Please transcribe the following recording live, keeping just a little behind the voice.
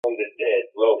from the dead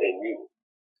dwell in you.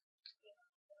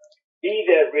 He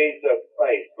that raised up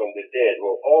Christ from the dead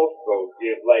will also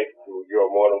give life to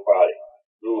your mortal body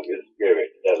through his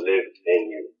Spirit that lives in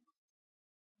you.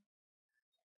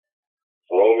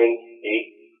 Romans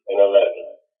 8 and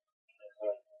 11.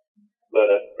 Let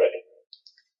us pray.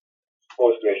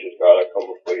 Most gracious God, I come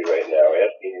before you right now,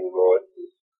 asking you, Lord, to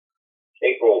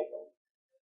take over,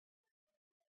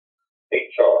 take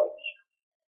charge.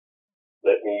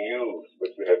 Let me use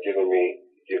what you have given me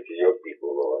to give to your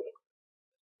people, Lord.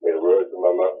 May the words of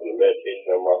my mouth and the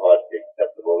meditation of my heart be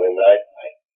acceptable in thy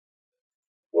sight.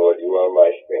 Lord, you are my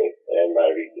strength and my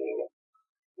redeemer.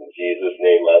 In Jesus'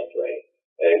 name I pray.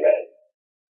 Amen.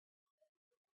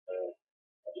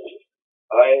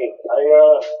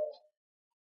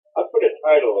 I put a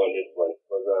title on this one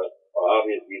for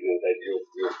obvious reasons that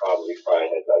you'll probably find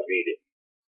as I read it.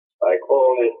 I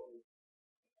call it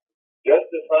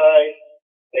Justified,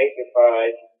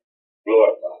 Sanctified,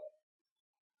 Glorified.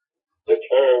 The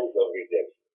terms of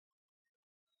redemption.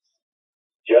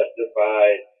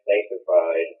 Justified,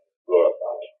 sanctified,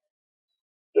 glorified.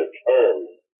 The terms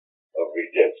of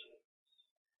redemption.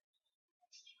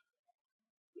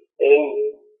 In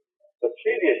the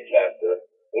previous chapter,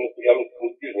 in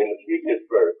the previous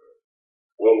verse,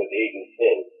 Romans 8 and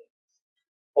 10,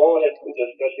 Paul has been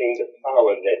discussing the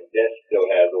power that death still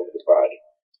has over the body.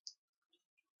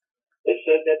 It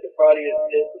says that the body is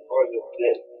dead because of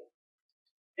sin,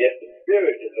 yet the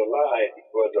spirit is alive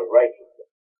because of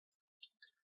righteousness.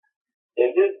 In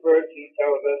this verse, he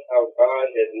tells us how God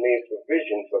has made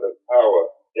provision for the power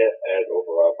death has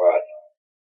over our body.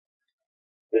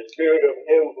 The spirit of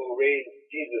him who raised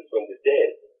Jesus from the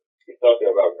dead, he's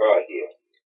talking about God here,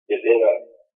 is in us.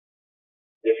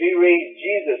 If he raised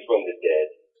Jesus from the dead,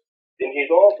 then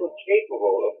he's also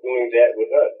capable of doing that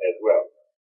with us as well.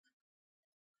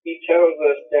 He tells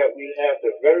us that we have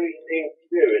the very same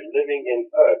spirit living in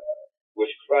us,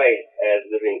 which Christ has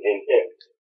living in him.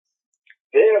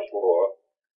 Therefore,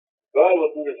 God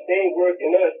will do the same work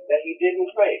in us that he did in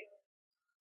Christ.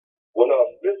 When our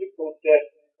physical death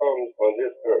comes on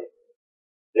this earth,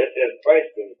 just as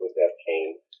Christ's physical death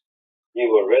came, he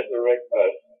will resurrect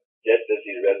us just as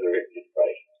he resurrected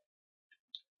Christ.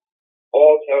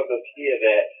 Paul tells us here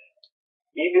that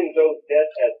even though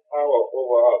death has power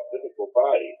over our physical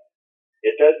bodies,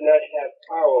 it does not have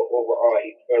power over our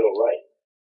eternal life.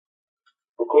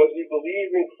 Because we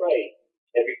believe in Christ,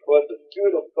 and because the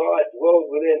Spirit of God dwells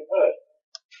within us,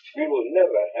 we will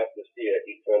never have to fear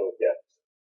eternal death.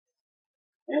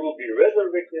 We will be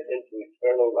resurrected into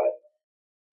eternal life.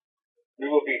 We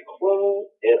will be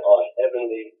clothed in our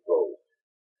heavenly robes.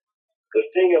 The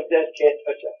sting of death can't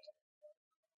touch us.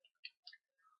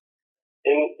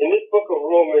 In this book of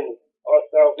Romans, our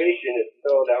salvation is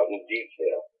spelled out in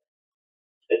detail.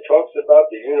 It talks about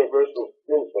the universal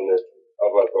sinfulness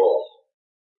of us all.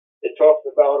 It talks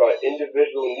about our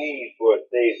individual need for a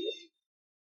Savior.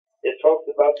 It talks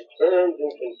about the terms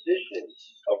and conditions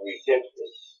of redemption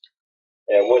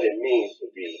and what it means to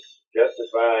be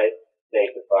justified,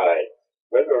 sanctified,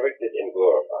 resurrected, and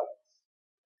glorified.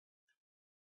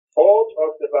 Paul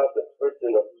talks about the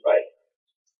person of Christ,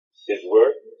 his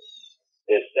work,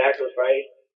 his sacrifice,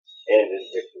 and his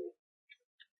victory.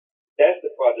 That's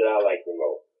the part that I like the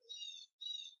most.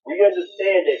 We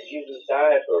understand that Jesus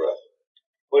died for us,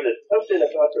 but it's something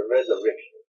about the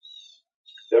resurrection,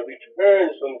 the return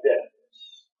from death.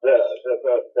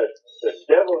 The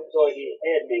devil thought he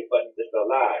had me, but it's a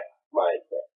lie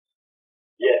mindset.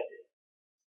 Yes,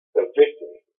 the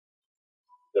victory.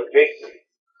 The victory.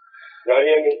 Y'all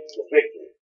hear me? The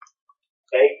victory.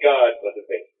 Thank God for the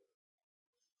victory.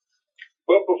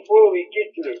 But before we get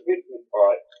to the victory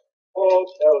part, Paul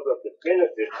tells us the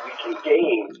benefits we can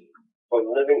gain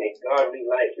from living a godly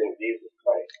life in Jesus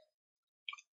Christ.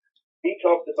 He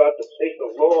talks about the place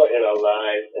of law in our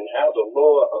lives and how the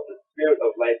law of the Spirit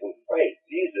of life in Christ,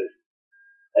 Jesus,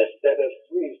 has set us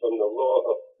free from the law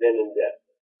of sin and death.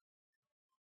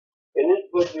 In this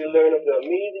book, we learn of the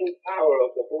amazing power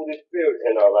of the Holy Spirit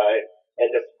in our lives and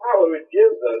the power it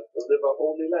gives us to live a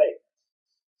holy life.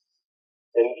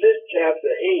 In this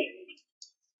chapter 8,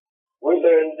 we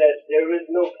learn that there is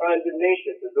no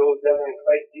condemnation to those that are in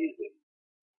Christ Jesus.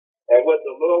 And what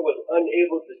the law was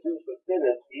unable to do for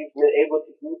sinners, he's been able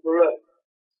to do for us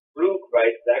through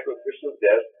Christ's sacrificial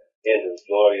death and his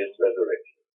glorious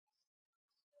resurrection.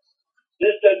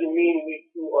 This doesn't mean we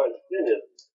too are sinners,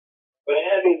 but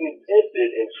having repented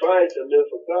and trying to live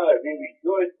for God, we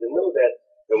rejoice to know that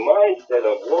the mindset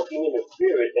of walking in the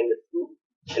Spirit and the truth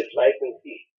is life and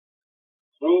peace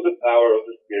through the power of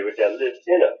the Spirit that lives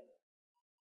in us.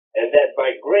 And that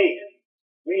by grace,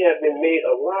 We have been made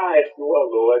alive through our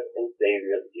Lord and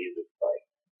Savior Jesus Christ.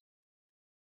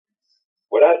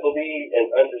 What I believe and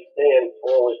understand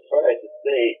Paul is trying to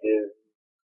say is,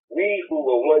 we who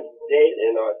were once dead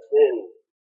in our sins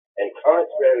and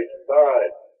contrary to God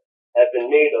have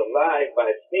been made alive by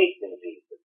faith in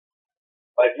Jesus,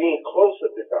 by being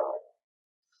closer to God,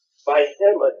 by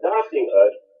Him adopting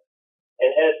us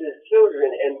and as His children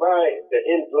and by the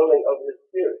indwelling of His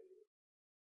Spirit.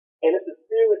 And if the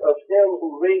Spirit of Him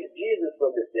who raised Jesus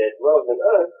from the dead dwells in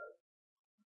us,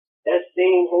 that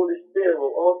same Holy Spirit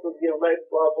will also give life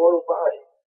to our mortal body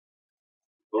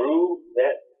through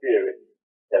that Spirit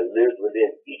that lives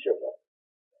within each of us.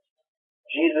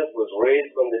 Jesus was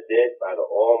raised from the dead by the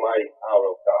almighty power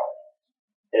of God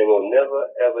and will never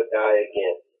ever die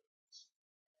again.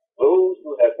 Those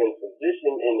who have been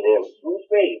positioned in Him through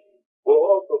faith will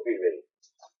also be raised,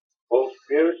 both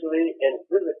spiritually and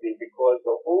physically, because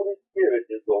the Holy Spirit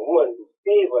is the one who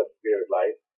gave us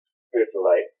spiritual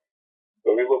life,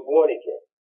 when we were born again.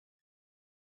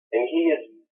 And He is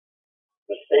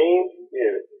the same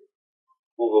Spirit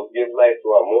who will give life to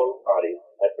our mortal bodies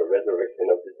at the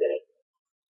resurrection of the dead,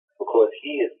 because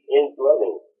He is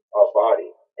indwelling our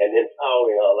bodies and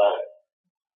empowering our lives.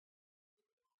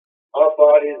 Our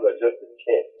bodies are just a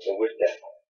tent in which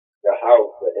the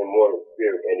house the immortal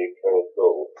spirit and eternal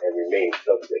soul and remain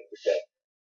subject to death.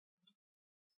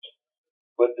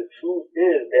 But the truth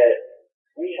is that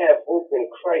we have hope in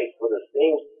Christ, for the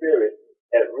same Spirit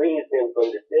that raised Him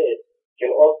from the dead can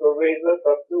also raise us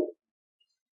up too,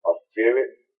 our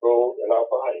spirit, soul, and our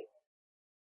body.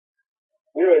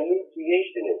 We're a new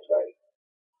creation in Christ,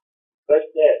 such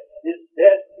that His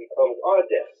death becomes our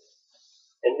death,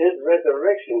 and His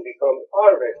resurrection becomes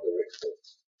our resurrection,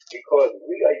 because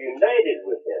we are united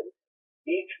with Him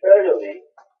eternally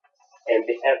and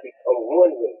have become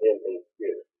one with Him in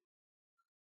spirit.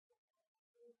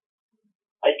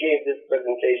 I gave this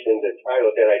presentation the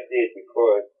title that I did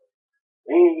because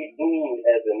being redeemed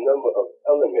has a number of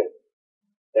elements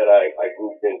that I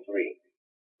grouped in three: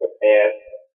 the past,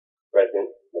 present,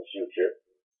 and future.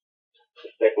 The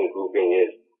second grouping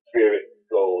is spirit,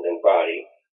 soul, and body.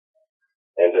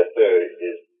 And the third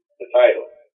is the title: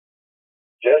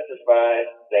 justified,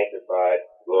 sanctified,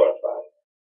 glorified.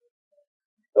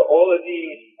 So all of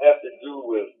these have to do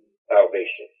with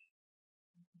salvation.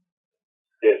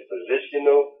 There's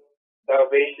positional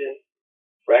salvation,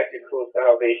 practical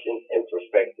salvation, and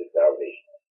prospective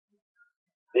salvation.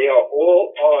 They are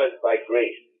all ours by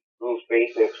grace through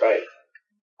faith in Christ.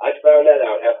 I found that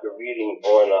out after reading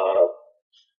on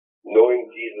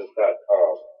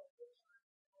knowingjesus.com.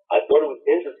 I thought it was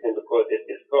interesting because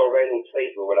it fell right in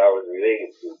place with what I was relating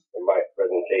to in my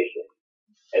presentation.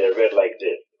 And it read like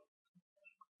this.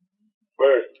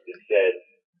 First, it said,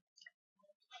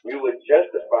 we were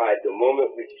justified the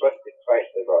moment we trusted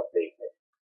Christ as our Savior.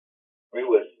 We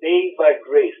were saved by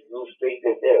grace through faith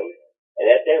in Him. And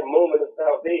at that moment of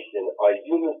salvation, our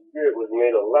human spirit was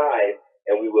made alive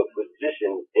and we were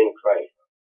positioned in Christ.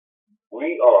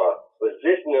 We are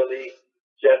positionally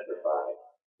justified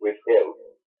with Him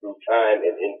through time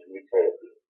and into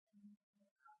eternity.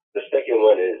 The second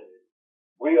one is,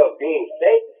 we are being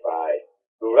sanctified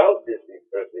throughout this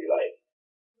earthly life.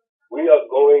 We are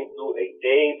going through a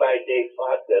day-by-day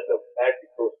process of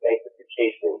practical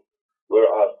sanctification where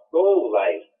our soul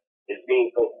life is being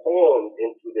conformed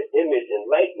into the image and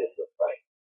likeness of Christ.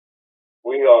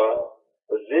 We are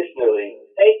positionally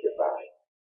sanctified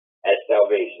at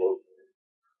salvation,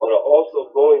 but are also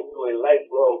going through a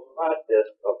lifelong process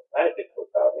of practical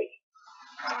salvation.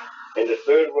 And the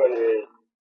third one is,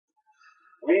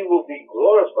 we will be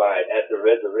glorified at the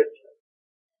resurrection,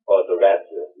 or the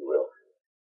rapture, if you will,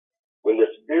 when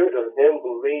the Spirit of Him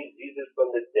who raised Jesus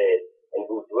from the dead and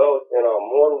who dwells in our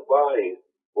mortal bodies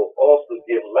will also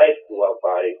give life to our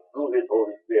bodies through His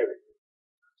Holy Spirit.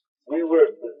 We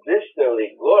were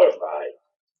positionally glorified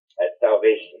at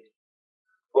salvation,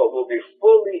 but will be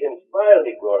fully and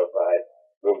finally glorified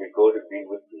when we go to be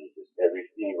with Jesus and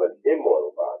receive an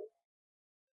immortal body,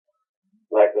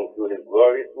 like unto His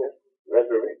gloriousness,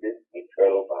 resurrected,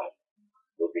 eternal body.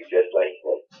 Will be just like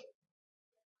Him.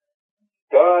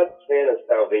 God's plan of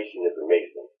salvation is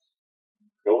amazing.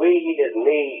 The way He has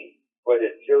made for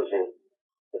His children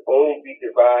can only be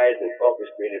devised and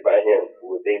orchestrated by Him,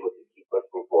 who is able to keep us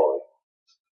from falling.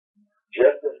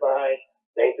 Justified,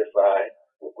 sanctified,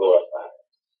 and glorified.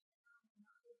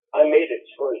 I made a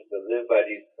choice to live by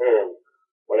these terms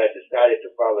when I decided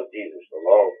to follow Jesus a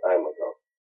long time ago.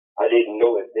 I didn't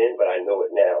know it then, but I know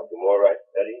it now. The more I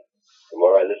study, the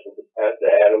more I listen to Pastor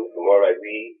Adams, the more I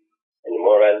read, and the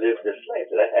more I live this life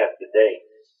that I have today.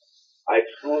 I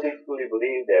truly, truly believe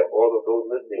believe that all of those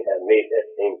listening have made that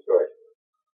same choice.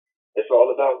 It's all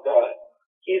about God.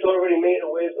 He's already made a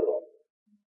way for us.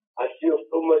 I feel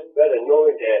so much better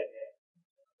knowing that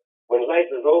when life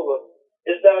is over,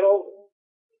 it's not over.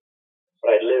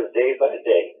 But I live day by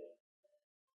day,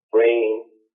 praying,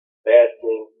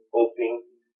 fasting, hoping,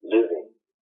 living.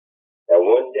 That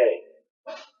one day,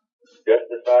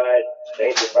 justified,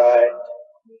 sanctified,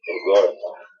 and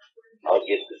glorified, I'll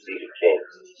get to see the King.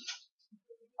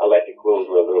 I'd like to close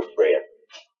with a little prayer.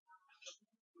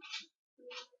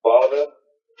 Father,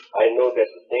 I know that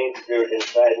the same spirit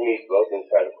inside me dwells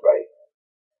inside of Christ,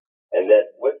 and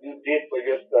that what you did for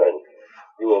your son,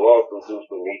 you will also do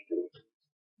for me too.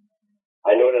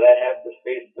 I know that I have to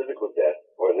face physical death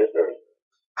on this earth,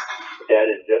 but that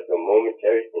is just a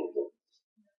momentary symptom,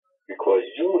 because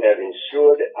you have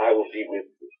ensured that I will be with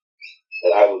you,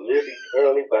 that I will live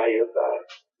eternally by your side.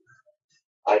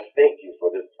 I thank you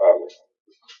for this promise,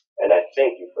 and I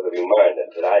thank you for the reminder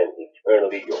that I am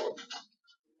eternally yours.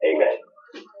 Amen.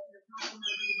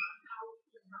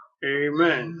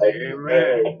 Amen.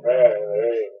 Amen.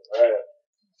 Amen.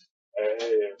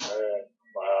 Amen.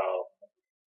 Wow.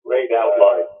 Great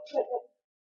outline.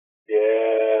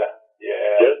 Yeah.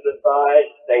 Yeah. Justified,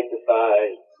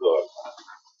 sanctified, glorified.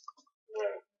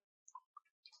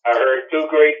 I heard two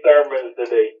great sermons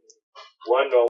today. One